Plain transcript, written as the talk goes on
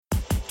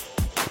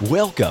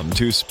Welcome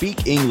to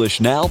Speak English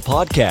Now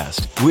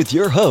podcast with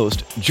your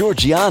host,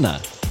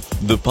 Georgiana,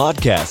 the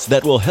podcast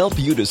that will help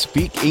you to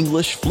speak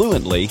English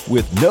fluently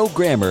with no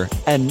grammar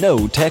and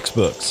no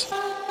textbooks.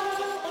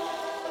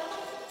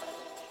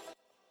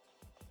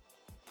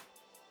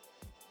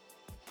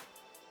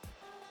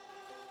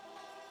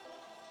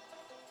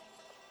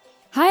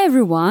 Hi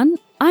everyone,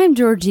 I'm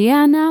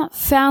Georgiana,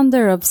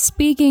 founder of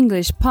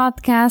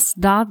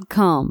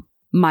SpeakEnglishPodcast.com.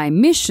 My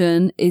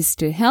mission is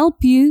to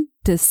help you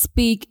to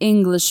speak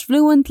English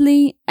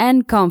fluently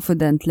and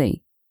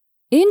confidently.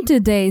 In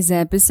today's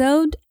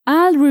episode,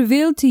 I'll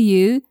reveal to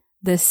you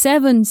the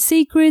 7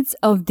 secrets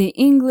of the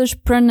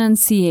English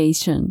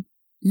pronunciation.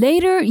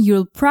 Later,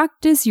 you'll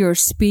practice your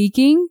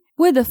speaking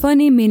with a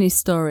funny mini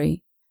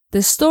story.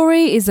 The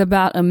story is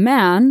about a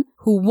man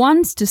who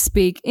wants to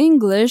speak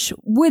English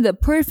with a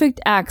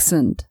perfect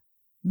accent.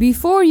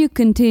 Before you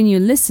continue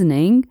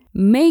listening,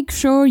 make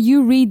sure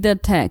you read the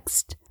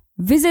text.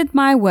 Visit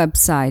my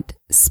website,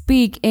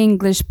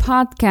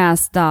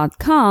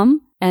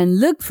 speakenglishpodcast.com, and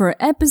look for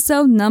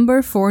episode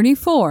number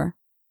 44.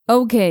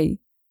 Okay,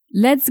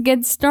 let's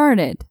get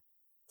started.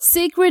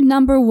 Secret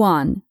number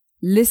 1.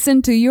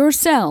 Listen to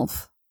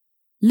yourself.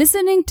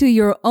 Listening to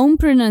your own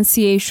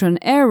pronunciation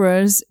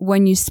errors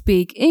when you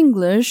speak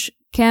English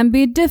can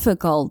be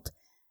difficult,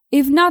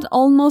 if not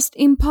almost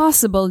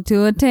impossible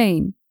to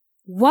attain.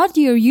 What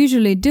you're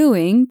usually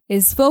doing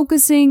is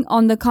focusing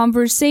on the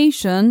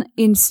conversation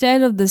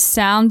instead of the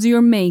sounds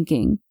you're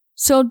making.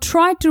 So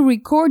try to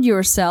record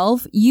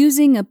yourself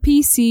using a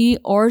PC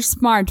or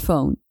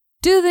smartphone.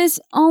 Do this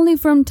only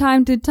from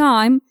time to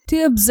time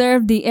to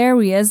observe the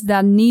areas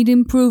that need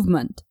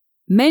improvement.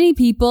 Many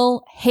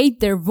people hate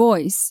their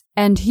voice,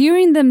 and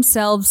hearing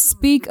themselves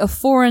speak a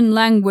foreign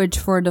language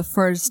for the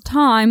first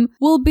time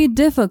will be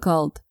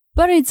difficult.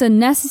 But it's a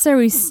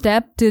necessary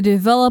step to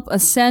develop a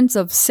sense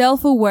of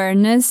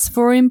self-awareness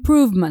for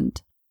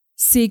improvement.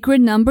 Secret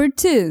number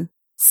 2.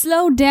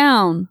 Slow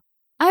down.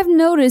 I've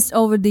noticed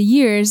over the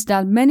years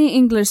that many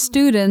English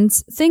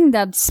students think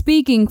that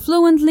speaking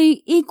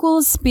fluently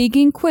equals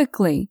speaking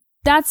quickly.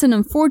 That's an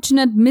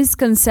unfortunate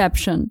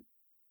misconception.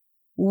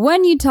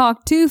 When you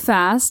talk too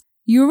fast,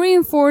 you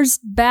reinforce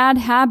bad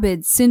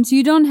habits since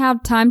you don't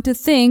have time to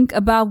think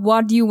about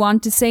what you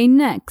want to say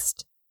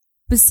next.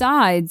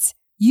 Besides,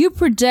 you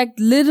project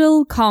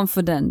little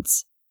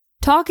confidence.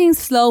 Talking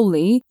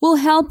slowly will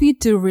help you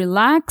to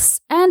relax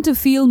and to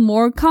feel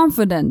more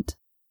confident.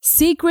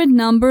 Secret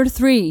number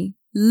 3.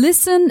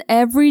 Listen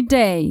every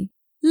day.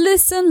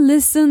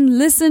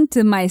 Listen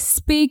to my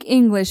Speak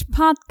English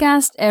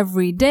podcast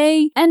every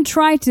day and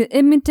try to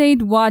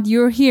imitate what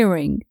you're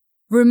hearing.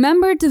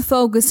 Remember to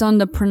focus on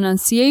the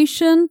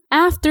pronunciation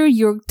after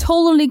you're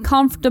totally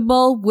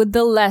comfortable with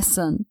the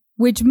lesson,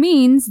 which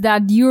means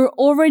that you're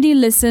already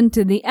listened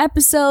to the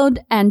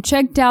episode and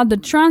checked out the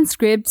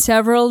transcript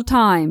several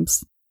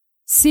times.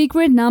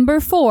 Secret number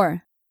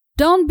 4.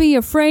 Don't be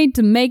afraid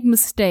to make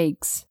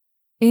mistakes.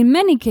 In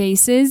many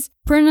cases,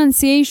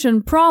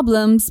 pronunciation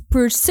problems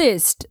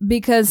persist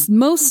because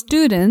most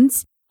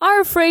students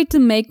are afraid to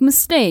make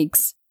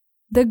mistakes.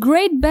 The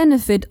great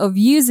benefit of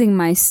using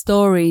my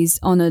stories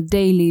on a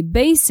daily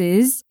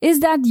basis is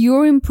that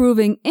you're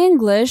improving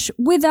English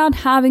without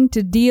having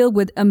to deal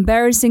with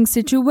embarrassing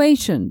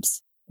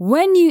situations.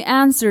 When you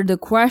answer the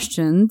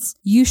questions,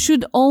 you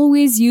should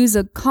always use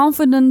a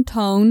confident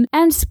tone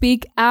and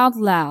speak out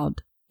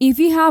loud. If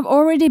you have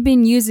already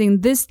been using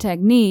this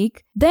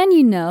technique, then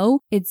you know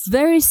it's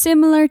very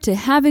similar to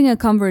having a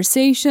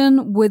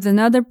conversation with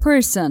another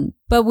person,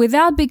 but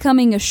without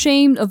becoming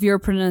ashamed of your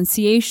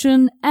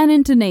pronunciation and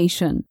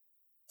intonation.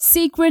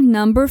 Secret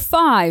number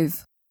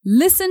 5.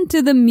 Listen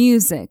to the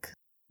music.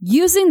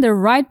 Using the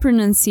right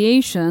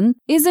pronunciation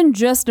isn't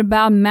just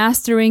about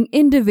mastering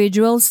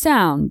individual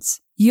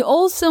sounds. You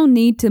also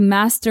need to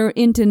master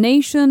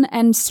intonation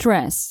and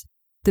stress.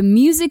 The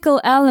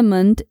musical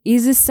element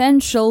is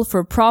essential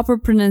for proper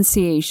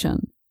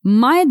pronunciation.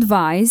 My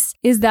advice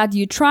is that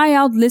you try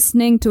out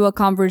listening to a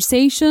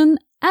conversation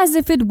as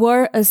if it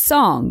were a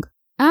song.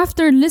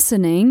 After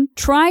listening,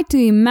 try to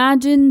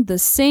imagine the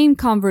same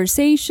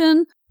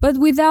conversation but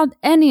without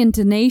any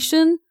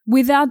intonation,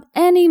 without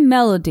any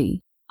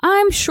melody.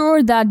 I'm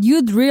sure that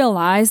you'd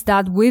realize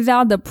that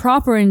without the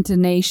proper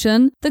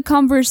intonation, the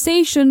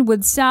conversation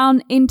would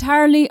sound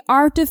entirely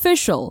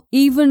artificial,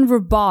 even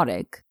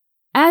robotic.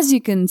 As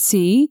you can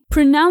see,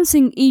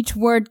 pronouncing each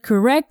word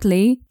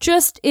correctly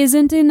just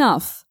isn't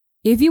enough.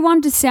 If you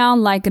want to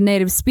sound like a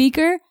native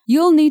speaker,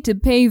 you'll need to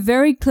pay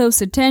very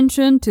close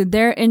attention to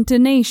their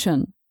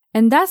intonation.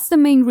 And that's the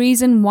main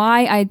reason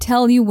why I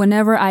tell you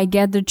whenever I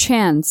get the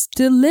chance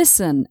to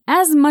listen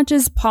as much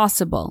as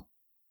possible.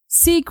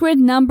 Secret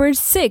number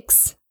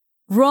 6.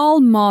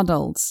 Role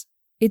models.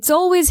 It's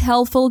always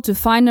helpful to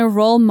find a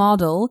role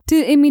model to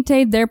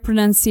imitate their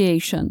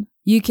pronunciation.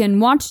 You can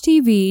watch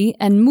TV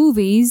and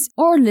movies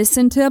or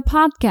listen to a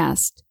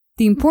podcast.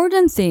 The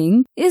important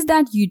thing is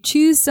that you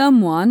choose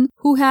someone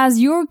who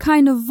has your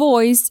kind of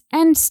voice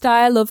and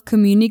style of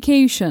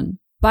communication.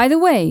 By the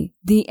way,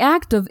 the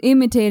act of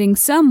imitating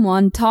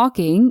someone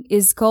talking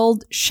is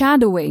called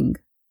shadowing.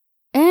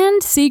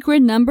 And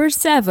secret number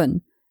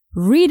 7,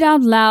 read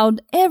out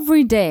loud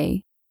every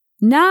day.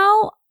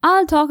 Now,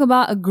 I'll talk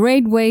about a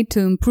great way to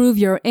improve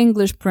your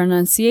English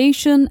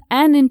pronunciation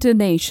and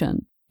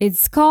intonation.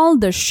 It's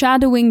called the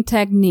shadowing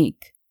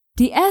technique.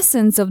 The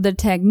essence of the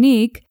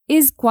technique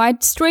is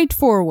quite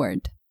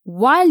straightforward.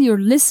 While you're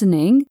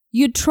listening,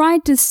 you try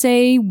to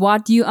say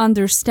what you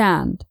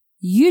understand.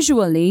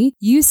 Usually,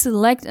 you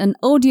select an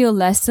audio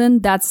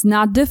lesson that's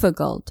not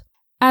difficult.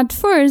 At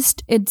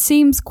first, it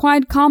seems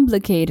quite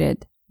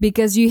complicated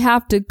because you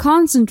have to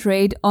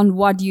concentrate on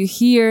what you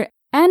hear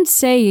and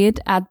say it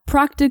at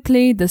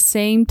practically the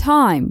same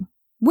time.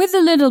 With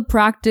a little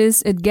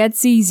practice, it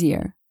gets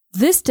easier.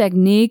 This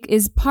technique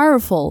is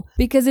powerful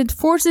because it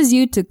forces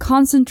you to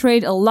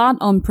concentrate a lot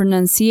on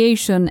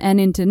pronunciation and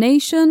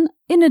intonation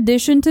in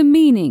addition to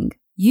meaning.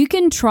 You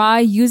can try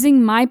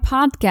using my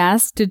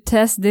podcast to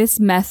test this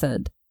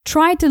method.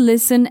 Try to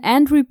listen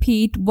and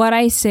repeat what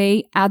I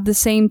say at the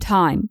same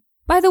time.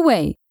 By the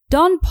way,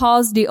 don't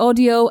pause the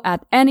audio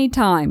at any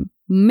time.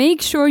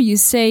 Make sure you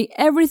say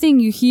everything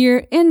you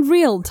hear in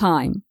real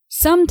time.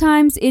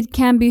 Sometimes it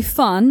can be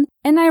fun,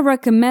 and I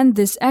recommend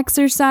this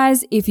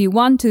exercise if you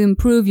want to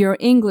improve your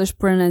English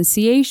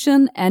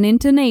pronunciation and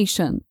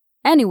intonation.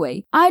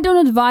 Anyway, I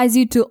don't advise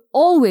you to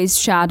always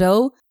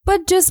shadow,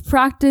 but just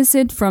practice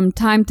it from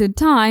time to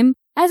time,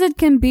 as it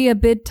can be a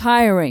bit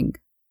tiring.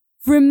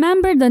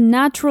 Remember the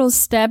natural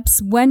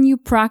steps when you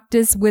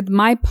practice with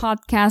my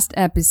podcast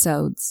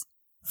episodes.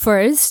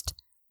 First,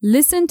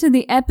 listen to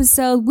the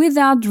episode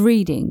without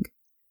reading.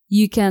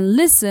 You can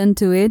listen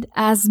to it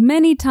as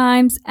many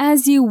times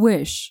as you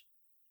wish.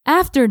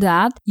 After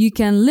that, you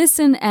can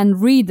listen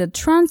and read the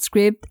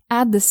transcript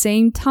at the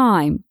same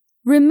time.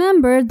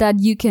 Remember that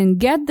you can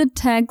get the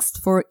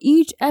text for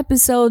each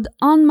episode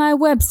on my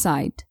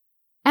website.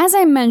 As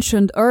I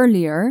mentioned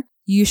earlier,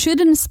 you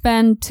shouldn't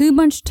spend too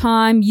much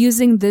time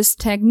using this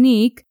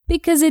technique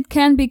because it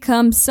can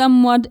become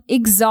somewhat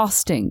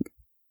exhausting.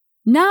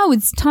 Now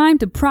it's time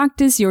to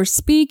practice your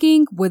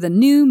speaking with a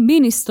new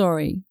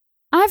mini-story.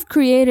 I've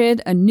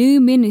created a new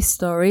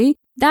mini-story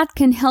that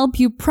can help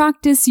you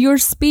practice your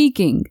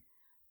speaking.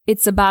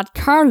 It's about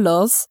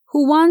Carlos,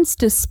 who wants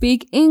to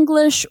speak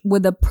English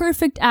with a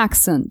perfect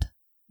accent.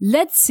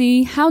 Let's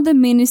see how the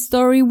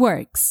mini-story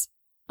works.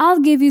 I'll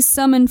give you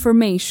some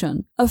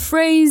information, a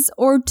phrase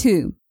or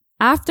two.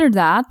 After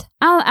that,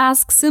 I'll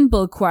ask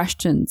simple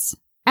questions.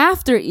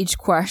 After each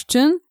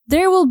question,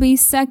 there will be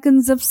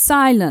seconds of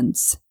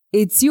silence.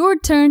 It's your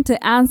turn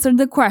to answer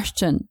the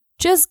question.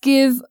 Just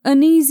give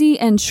an easy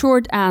and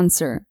short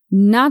answer,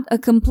 not a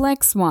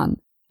complex one.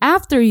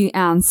 After you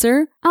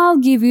answer, I'll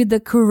give you the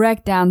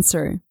correct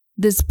answer.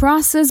 This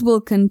process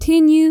will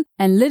continue,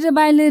 and little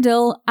by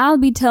little, I'll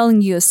be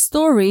telling you a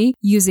story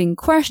using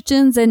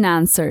questions and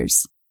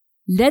answers.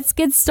 Let's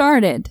get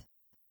started.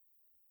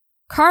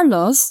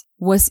 Carlos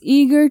was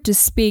eager to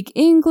speak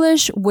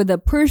English with a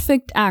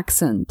perfect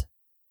accent.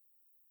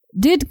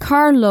 Did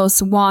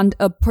Carlos want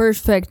a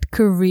perfect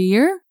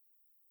career?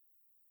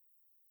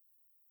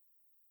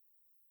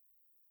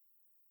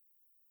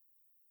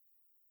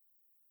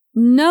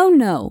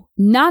 No,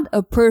 not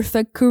a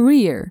perfect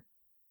career.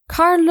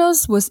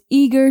 Carlos was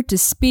eager to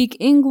speak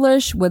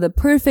English with a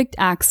perfect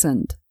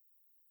accent.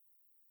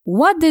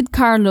 What did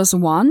Carlos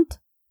want?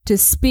 To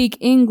speak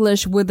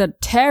English with a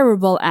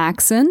terrible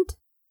accent?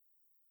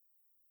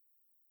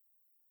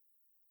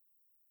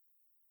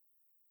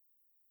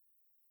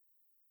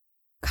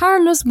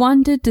 Carlos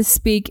wanted to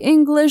speak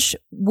English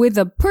with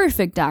a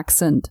perfect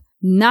accent,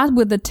 not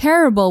with a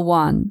terrible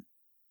one.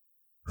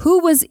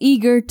 Who was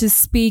eager to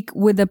speak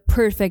with a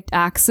perfect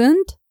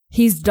accent?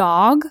 His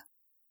dog?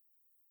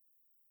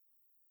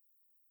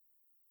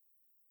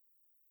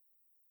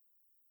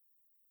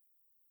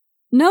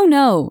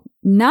 No,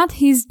 not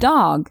his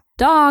dog.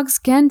 Dogs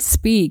can't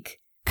speak.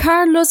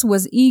 Carlos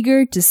was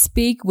eager to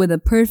speak with a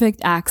perfect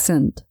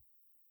accent.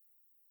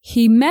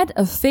 He met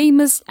a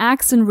famous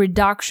accent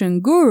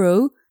reduction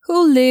guru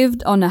who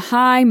lived on a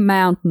high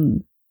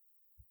mountain.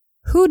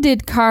 Who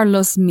did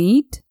Carlos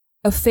meet?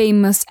 A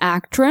famous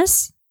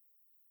actress?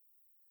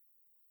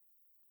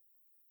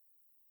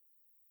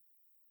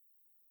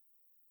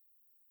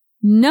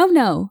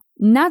 No,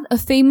 not a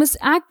famous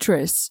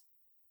actress.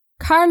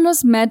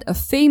 Carlos met a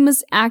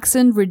famous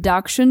accent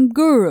reduction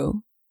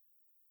guru.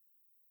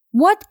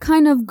 What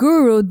kind of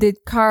guru did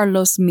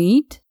Carlos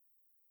meet?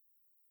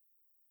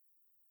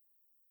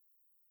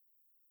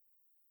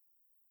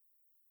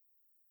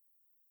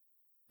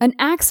 An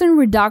accent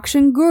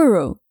reduction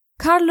guru.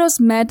 Carlos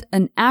met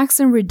an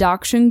accent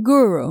reduction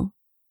guru.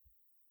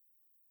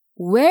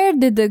 Where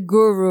did the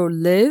guru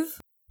live?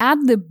 At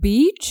the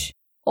beach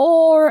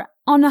or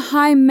on a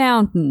high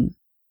mountain?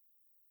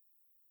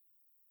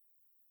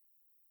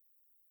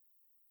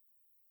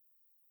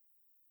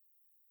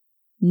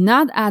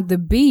 Not at the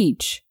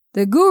beach.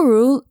 The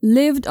guru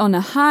lived on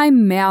a high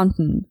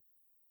mountain.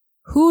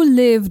 Who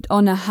lived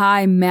on a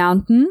high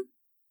mountain?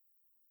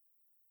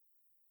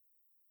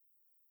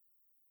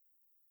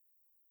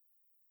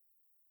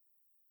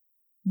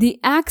 the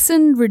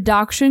accent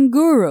reduction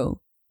guru.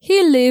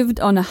 He lived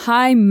on a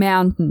high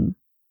mountain.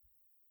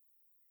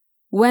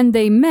 When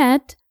they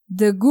met,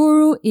 the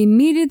guru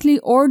immediately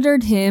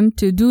ordered him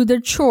to do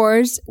the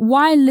chores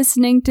while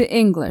listening to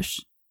English.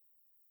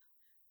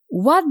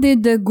 What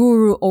did the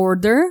guru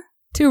order?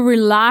 To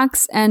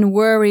relax and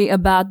worry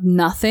about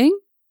nothing?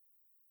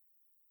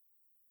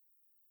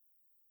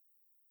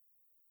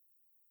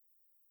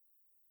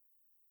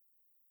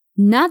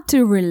 Not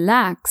to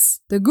relax.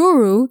 The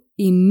guru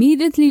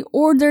immediately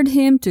ordered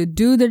him to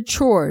do the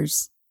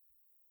chores.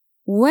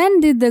 When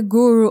did the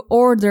guru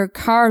order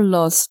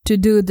Carlos to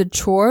do the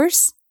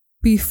chores?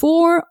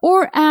 Before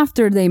or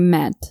after they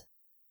met?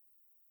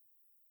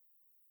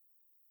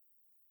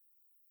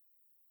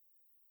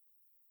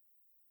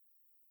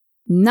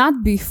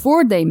 Not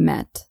before they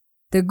met.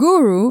 The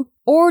guru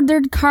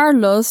ordered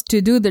Carlos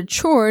to do the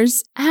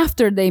chores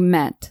after they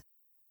met.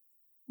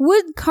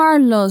 Would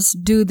Carlos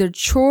do the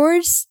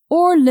chores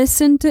or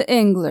listen to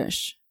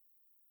English?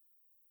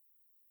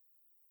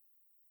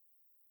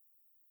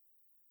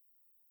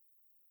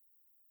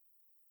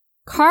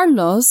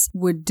 Carlos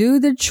would do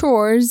the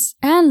chores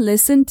and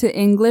listen to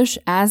English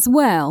as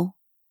well.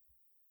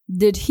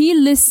 Did he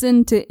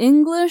listen to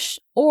English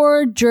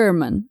or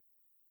German?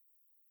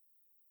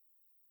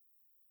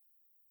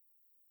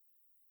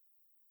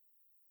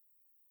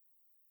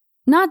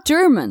 Not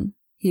German.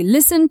 He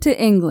listened to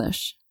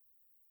English.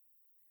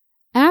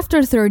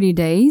 After 30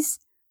 days,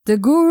 the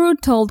guru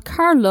told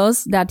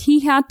Carlos that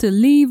he had to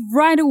leave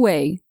right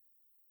away.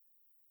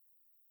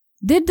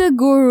 Did the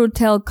guru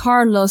tell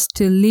Carlos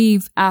to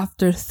leave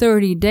after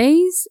 30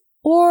 days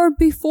or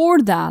before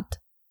that?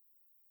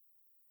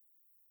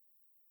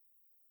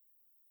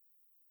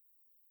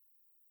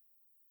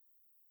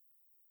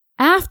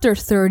 After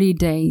 30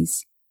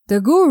 days. The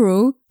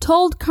guru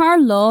told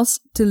Carlos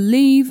to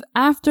leave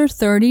after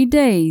 30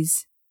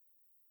 days.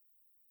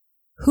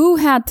 Who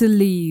had to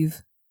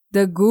leave?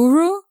 The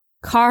guru,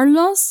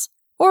 Carlos,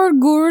 or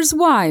guru's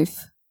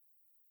wife?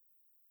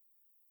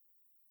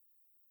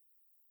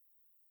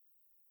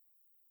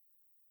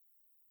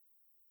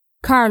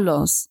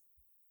 Carlos.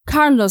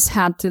 Carlos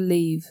had to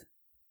leave.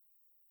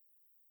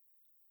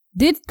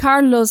 Did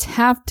Carlos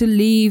have to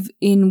leave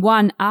in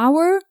 1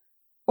 hour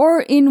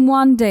or in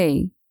 1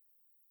 day?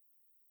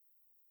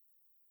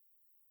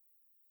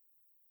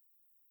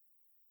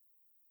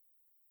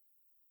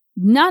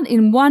 Not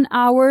in 1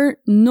 hour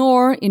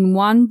nor in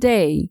 1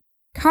 day.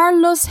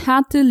 Carlos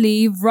had to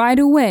leave right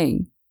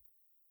away.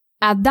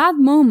 At that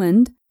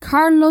moment,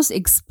 Carlos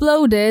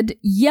exploded,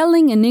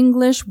 yelling in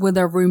English with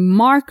a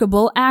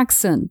remarkable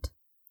accent.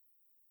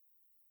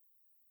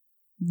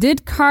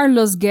 Did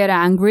Carlos get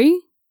angry?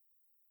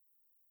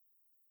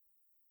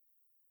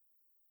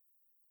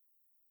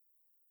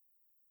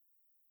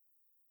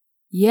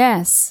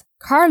 Yes,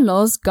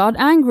 Carlos got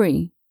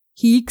angry.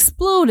 He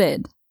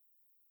exploded.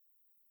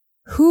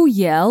 Who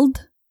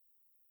yelled?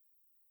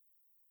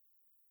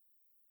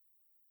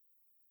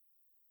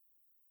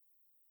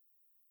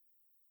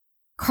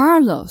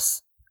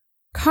 Carlos.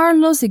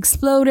 Carlos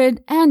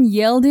exploded and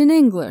yelled in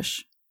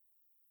English.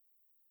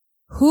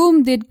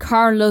 Whom did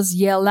Carlos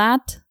yell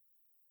at?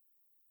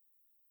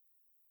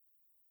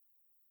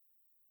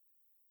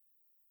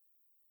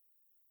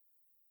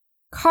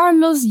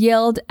 Carlos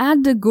yelled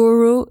at the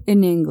guru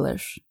in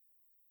English.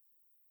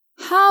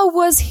 How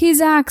was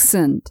his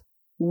accent?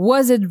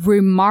 Was it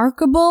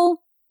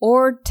remarkable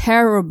or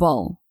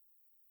terrible?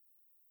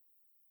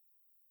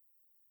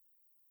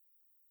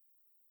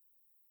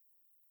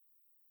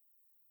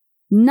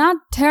 Not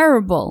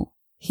terrible.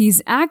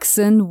 His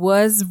accent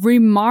was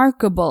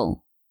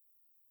remarkable.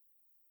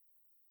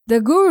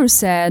 The guru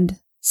said,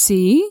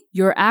 "See,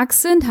 your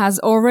accent has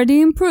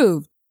already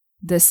improved.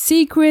 The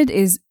secret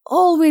is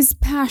always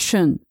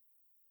passion."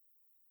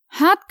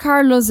 Had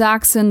Carlos'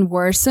 accent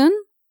worsened?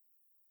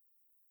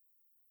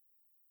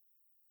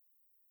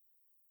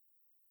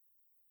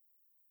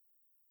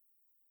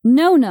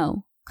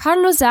 No.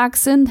 Carlos'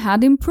 accent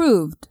had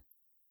improved.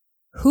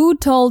 Who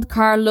told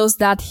Carlos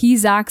that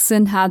his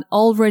accent had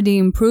already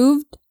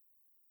improved?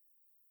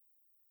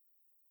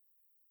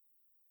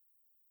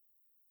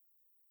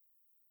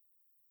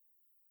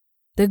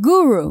 The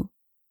guru.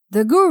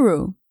 The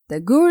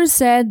guru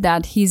said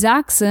that his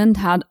accent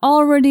had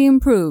already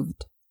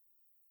improved.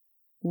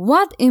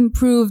 What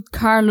improved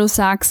Carlos'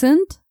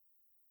 accent?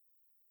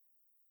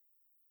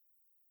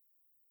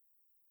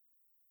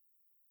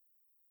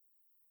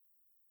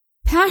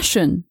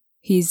 Passion.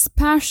 His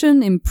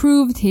passion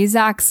improved his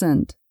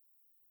accent.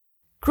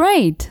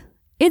 Great!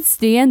 It's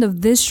the end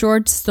of this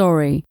short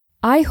story.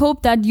 I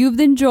hope that you've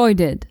enjoyed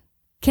it.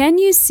 Can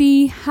you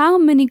see how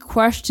many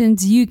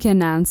questions you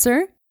can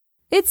answer?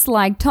 It's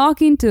like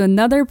talking to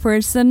another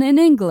person in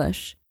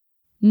English.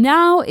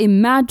 Now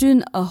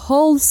imagine a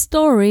whole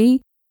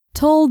story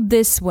told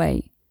this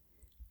way.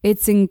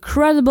 It's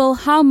incredible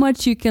how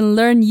much you can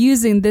learn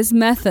using this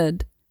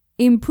method.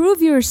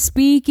 Improve your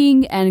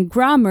speaking and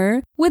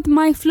grammar with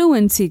my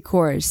fluency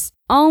course,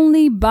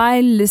 only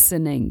by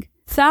listening.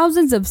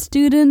 Thousands of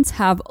students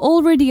have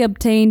already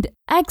obtained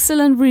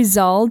excellent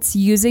results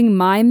using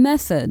my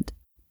method.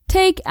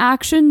 Take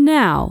action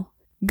now.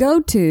 Go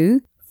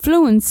to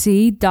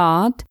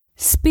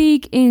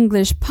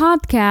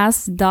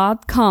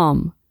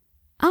fluency.speakenglishpodcast.com.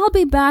 I'll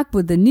be back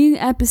with a new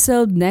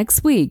episode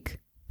next week.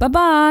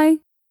 Bye-bye.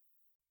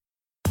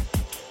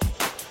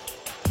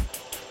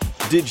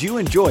 Did you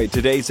enjoy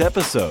today's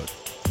episode?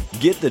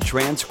 Get the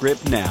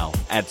transcript now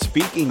at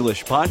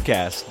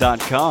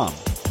speakenglishpodcast.com.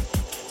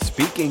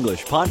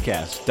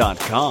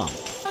 speakenglishpodcast.com.